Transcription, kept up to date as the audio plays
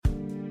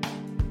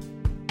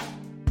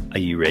Are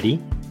you ready?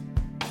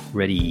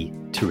 Ready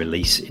to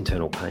release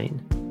internal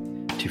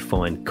pain? To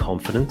find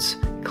confidence,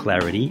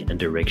 clarity, and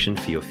direction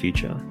for your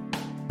future?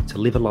 To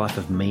live a life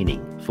of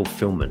meaning,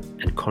 fulfillment,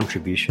 and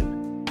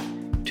contribution?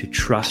 To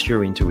trust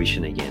your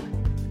intuition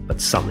again, but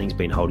something's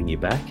been holding you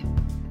back?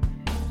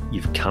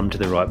 You've come to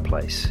the right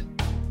place.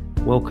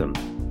 Welcome.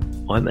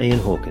 I'm Ian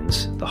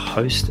Hawkins, the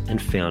host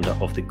and founder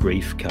of the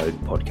Grief Code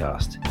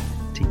podcast.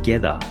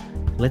 Together,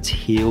 let's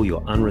heal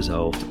your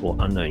unresolved or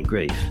unknown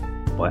grief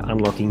by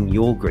unlocking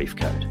your grief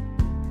code.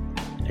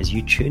 As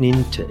you tune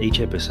in to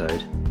each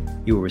episode,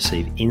 you will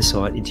receive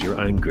insight into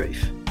your own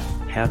grief,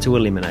 how to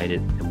eliminate it,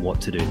 and what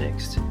to do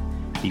next.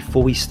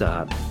 Before we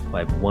start, I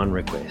have one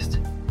request.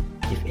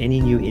 If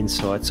any new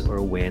insights or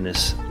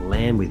awareness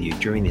land with you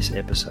during this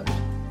episode,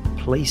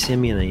 please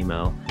send me an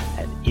email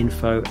at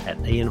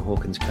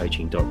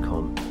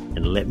info@ianhawkinscoaching.com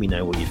and let me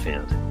know what you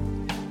found.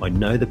 I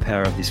know the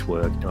power of this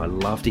work and I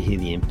love to hear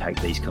the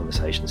impact these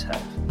conversations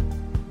have.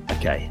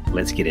 Okay,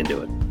 let's get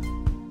into it.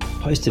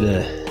 Posted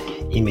an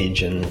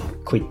image and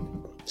quick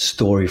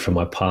story from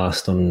my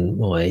past on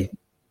my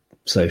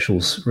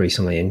socials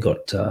recently and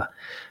got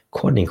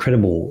quite an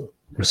incredible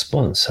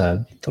response.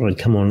 So I thought I'd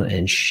come on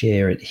and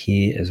share it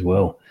here as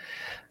well.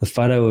 The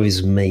photo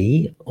is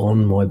me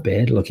on my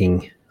bed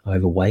looking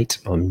overweight.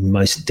 I'm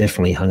most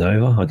definitely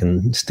hungover. I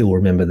can still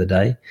remember the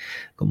day.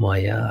 Got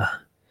my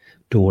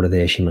daughter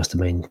there. She must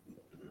have been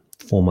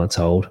 4 months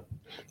old,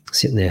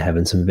 sitting there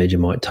having some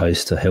Vegemite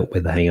toast to help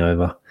with the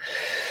hangover.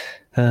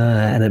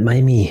 And it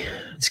made me,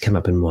 it's come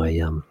up in my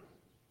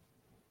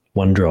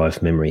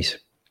OneDrive memories.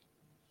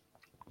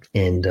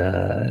 And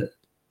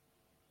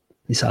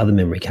this other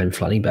memory came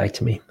flooding back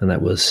to me, and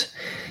that was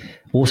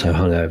also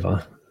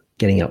hungover,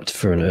 getting up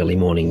for an early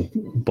morning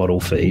bottle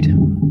feed.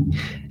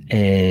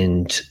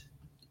 And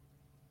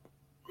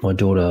my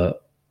daughter,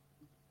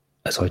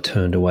 as I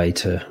turned away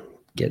to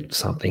get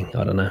something,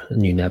 I don't know, a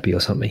new nappy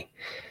or something,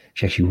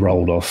 she actually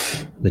rolled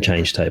off the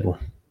change table.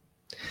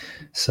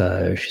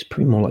 So she's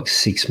probably more like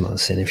 6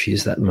 months in if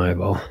she's that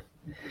mobile.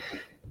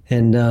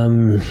 And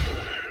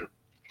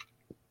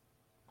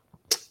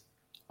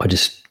I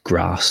just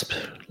grasped,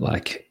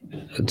 like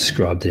I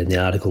described it in the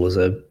article as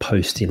a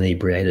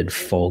post-inebriated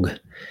fog,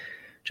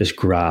 just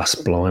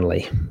grasped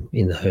blindly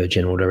in her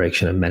general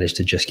direction and managed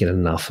to just get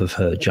enough of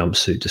her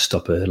jumpsuit to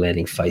stop her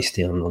landing face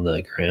down on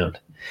the ground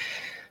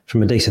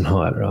from a decent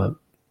height, right?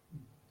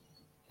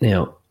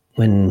 Now,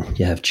 when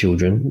you have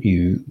children,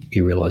 you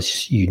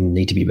realise you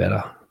need to be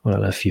better. I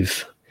don't know if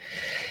for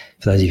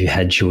those of you who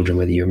had children,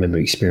 whether you remember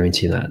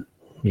experiencing that.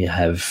 You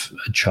have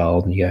a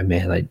child and you go,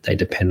 man, they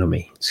depend on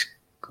me.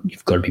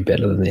 You've got to be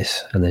better than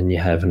this. And then you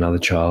have another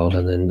child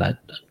and then that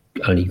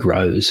only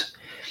grows,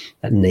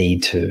 that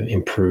need to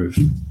improve.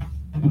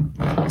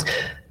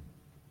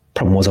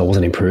 Problem was I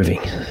wasn't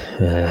improving.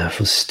 I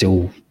was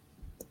still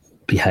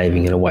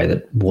behaving in a way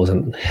that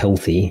wasn't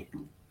healthy.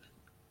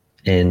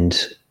 And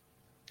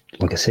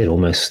like I said,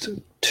 almost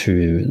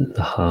to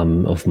the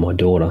harm of my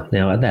daughter.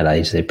 Now, at that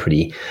age, they're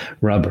pretty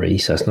rubbery,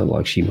 so it's not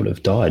like she would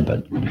have died,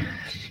 but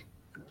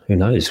who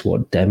knows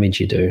what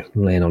damage you do,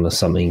 land onto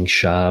something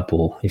sharp,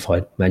 or if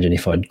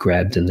I'd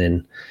grabbed and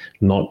then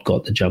not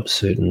got the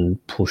jumpsuit and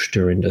pushed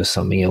her into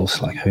something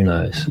else, like who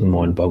knows, the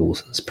mind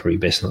boggles. It's probably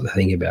best not to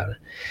think about it.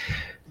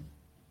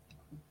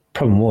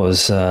 Problem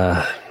was,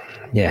 I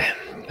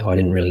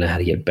didn't really know how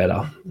to get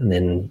better. And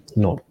then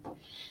not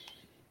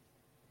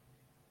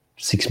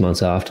 6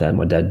 months after that,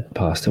 my dad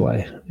passed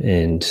away,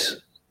 and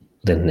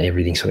then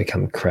everything sort of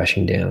came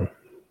crashing down.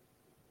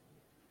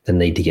 The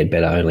need to get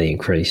better only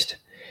increased.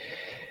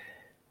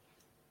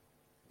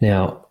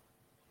 Now,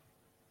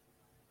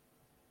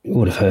 you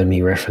would have heard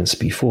me reference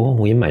before.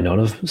 Well, you may not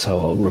have, so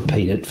I'll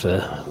repeat it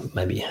for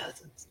maybe,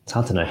 it's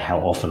hard to know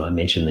how often I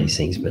mention these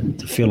things, but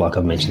I feel like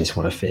I've mentioned this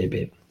one a fair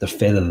bit. The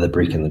feather, the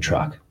brick, and the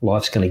truck.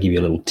 Life's going to give you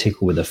a little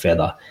tickle with a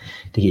feather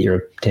to get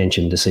your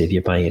attention, to see if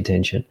you're paying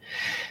attention.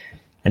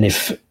 And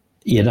if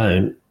you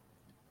don't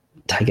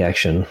take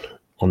action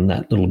on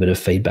that little bit of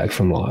feedback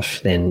from life,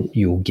 then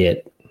you'll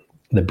get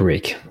the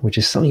brick, which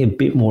is something a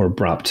bit more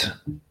abrupt.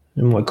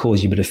 It might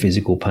cause you a bit of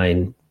physical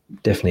pain,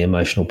 definitely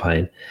emotional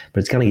pain, but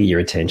it's going to get your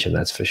attention,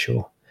 that's for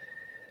sure.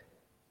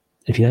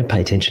 If you don't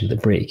pay attention to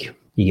the brick,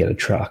 you get a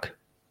truck,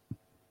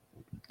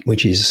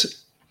 which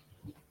is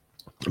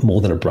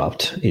more than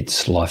abrupt.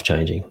 It's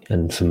life-changing.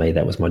 And for me,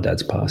 that was my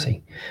dad's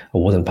passing. I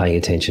wasn't paying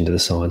attention to the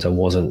signs. I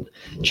wasn't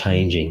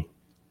changing.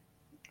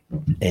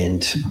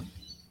 And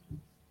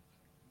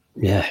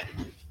yeah,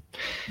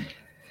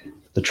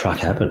 the truck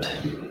happened.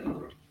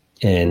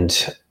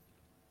 And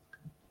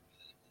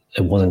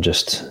it wasn't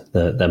just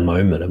the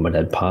moment of my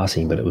dad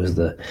passing, but it was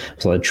like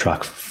the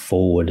truck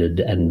forwarded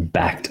and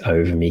backed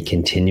over me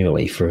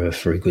continually for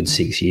a good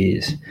 6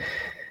 years.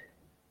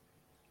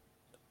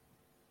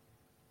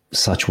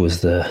 Such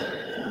was the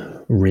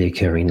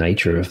reoccurring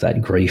nature of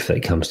that grief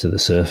that comes to the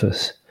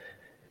surface,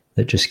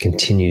 that just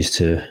continues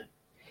to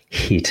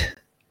hit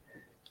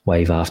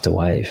wave after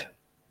wave.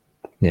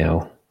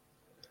 Now,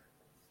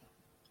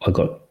 I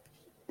got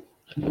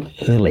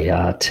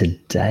Earlier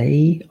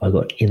today, I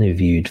got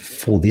interviewed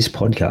for this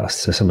podcast.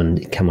 So someone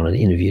came on and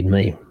interviewed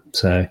me.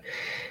 So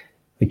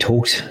we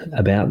talked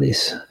about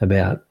this,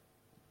 about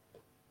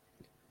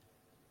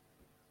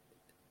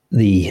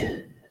the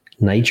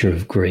nature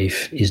of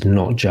grief is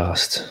not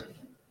just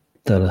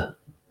the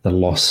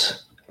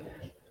loss.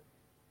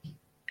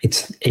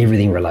 It's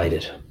everything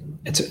related.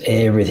 It's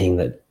everything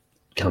that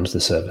comes to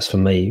the surface. For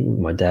me,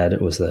 my dad,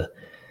 it was the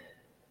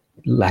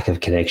lack of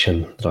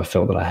connection that I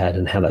felt that I had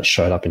and how that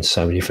showed up in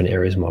so many different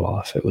areas of my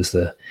life. It was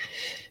the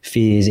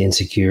fears,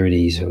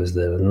 insecurities. It was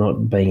the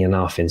not being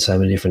enough in so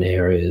many different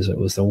areas. It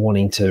was the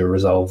wanting to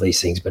resolve these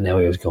things, but now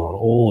he was gone.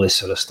 All this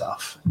sort of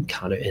stuff.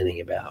 Can't do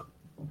anything about.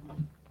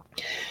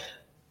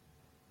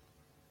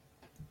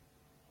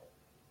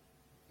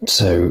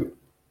 So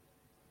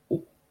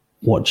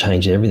what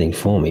changed everything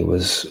for me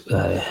was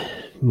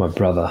my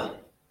brother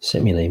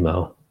sent me an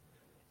email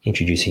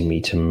introducing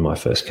me to my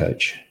first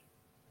coach.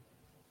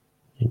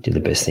 He did the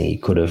best thing he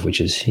could have, which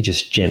is he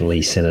just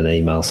gently sent an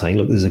email saying,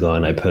 look, this is a guy I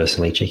know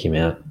personally, check him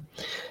out.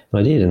 And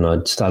I did, and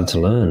I started to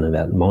learn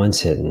about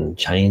mindset and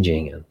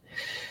changing and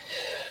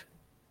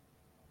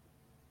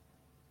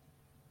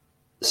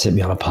set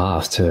me on a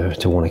path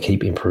to want to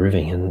keep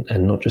improving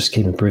and not just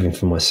keep improving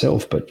for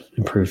myself, but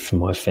improve for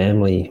my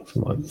family,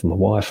 for my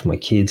wife, for my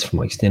kids, for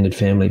my extended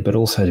family, but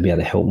also to be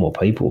able to help more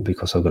people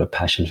because I've got a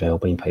passion for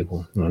helping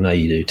people. And I know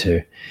you do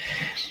too.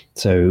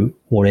 So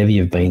whatever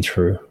you've been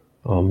through,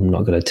 I'm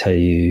not going to tell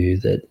you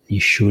that you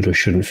should or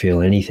shouldn't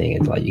feel anything.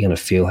 It's like you're going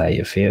to feel how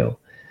you feel.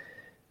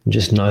 And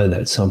just know that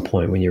at some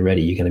point when you're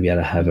ready, you're going to be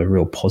able to have a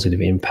real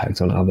positive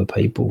impact on other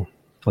people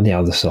on the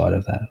other side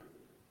of that.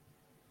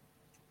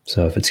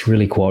 So if it's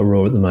really quite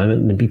raw at the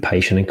moment, then be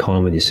patient and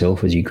kind with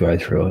yourself as you grow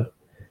through it.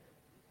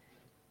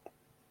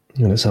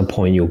 And at some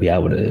point you'll be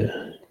able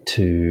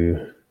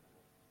to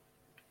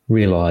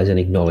realize and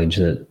acknowledge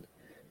that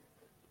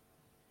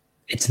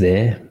it's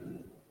there,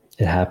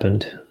 it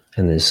happened,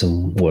 and there's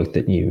some work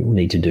that you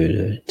need to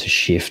do to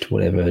shift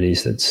whatever it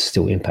is that's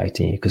still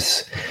impacting you,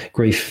 because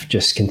grief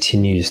just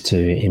continues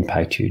to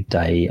impact you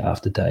day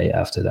after day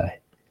after day.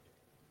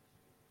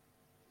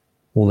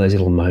 All those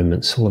little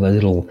moments, all those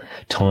little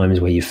times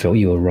where you felt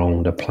you were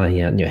wronged are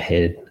playing out in your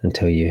head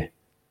until you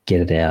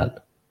get it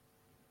out,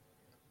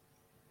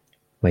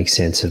 make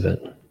sense of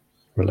it,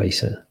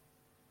 release it.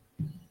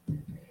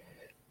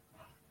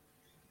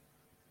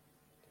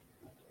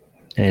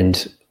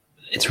 And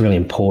it's really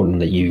important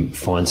that you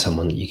find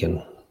someone that you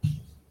can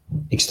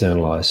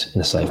externalize in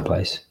a safe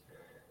place.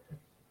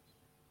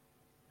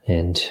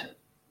 And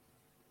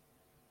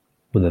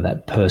whether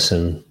that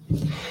person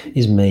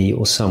is me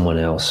or someone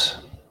else,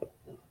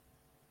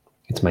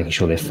 it's making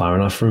sure they're far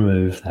enough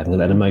removed, they haven't got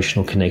that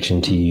emotional connection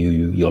to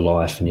you, your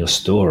life and your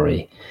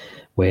story,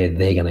 where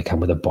they're going to come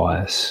with a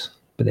bias,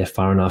 but they're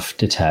far enough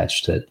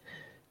detached that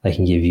they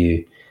can give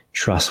you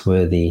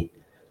trustworthy,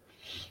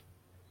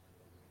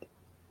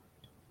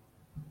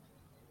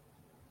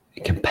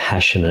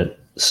 compassionate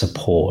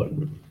support,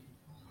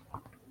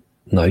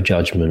 no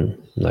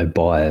judgment, no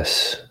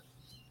bias,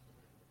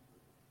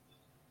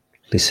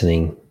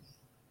 listening,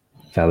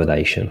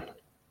 validation,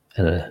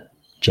 and a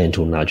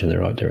gentle nudge in the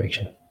right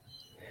direction.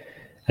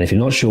 And if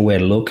you're not sure where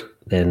to look,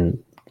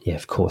 then yeah,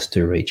 of course,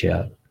 do reach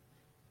out.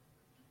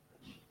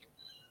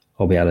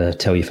 I'll be able to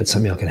tell you if it's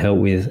something I can help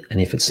with, and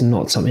if it's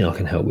not something I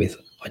can help with,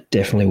 I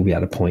definitely will be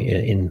able to point you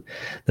in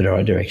the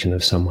right direction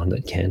of someone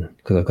that can,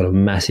 because I've got a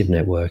massive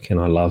network and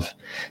I love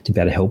to be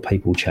able to help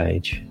people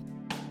change.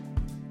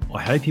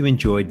 I hope you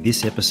enjoyed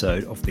this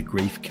episode of the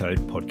Grief Code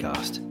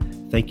podcast.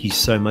 Thank you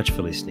so much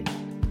for listening.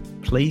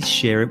 Please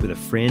share it with a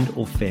friend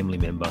or family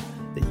member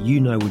that you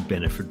know would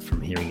benefit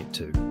from hearing it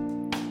too.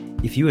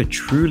 If you are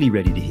truly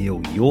ready to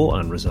heal your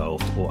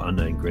unresolved or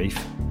unknown grief,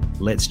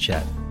 let's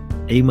chat.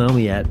 Email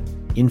me at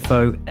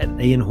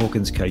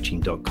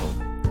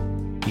info@ianhawkinscoaching.com.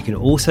 You can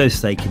also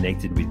stay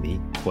connected with me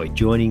by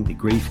joining the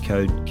Grief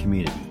Code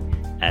community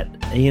at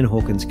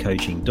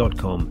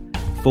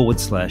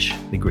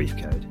ianhawkinscoaching.com/the Grief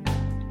Code.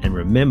 And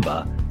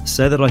remember,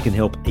 so that I can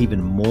help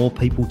even more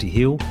people to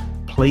heal,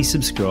 please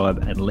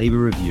subscribe and leave a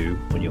review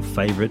on your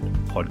favorite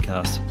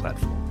podcast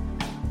platform.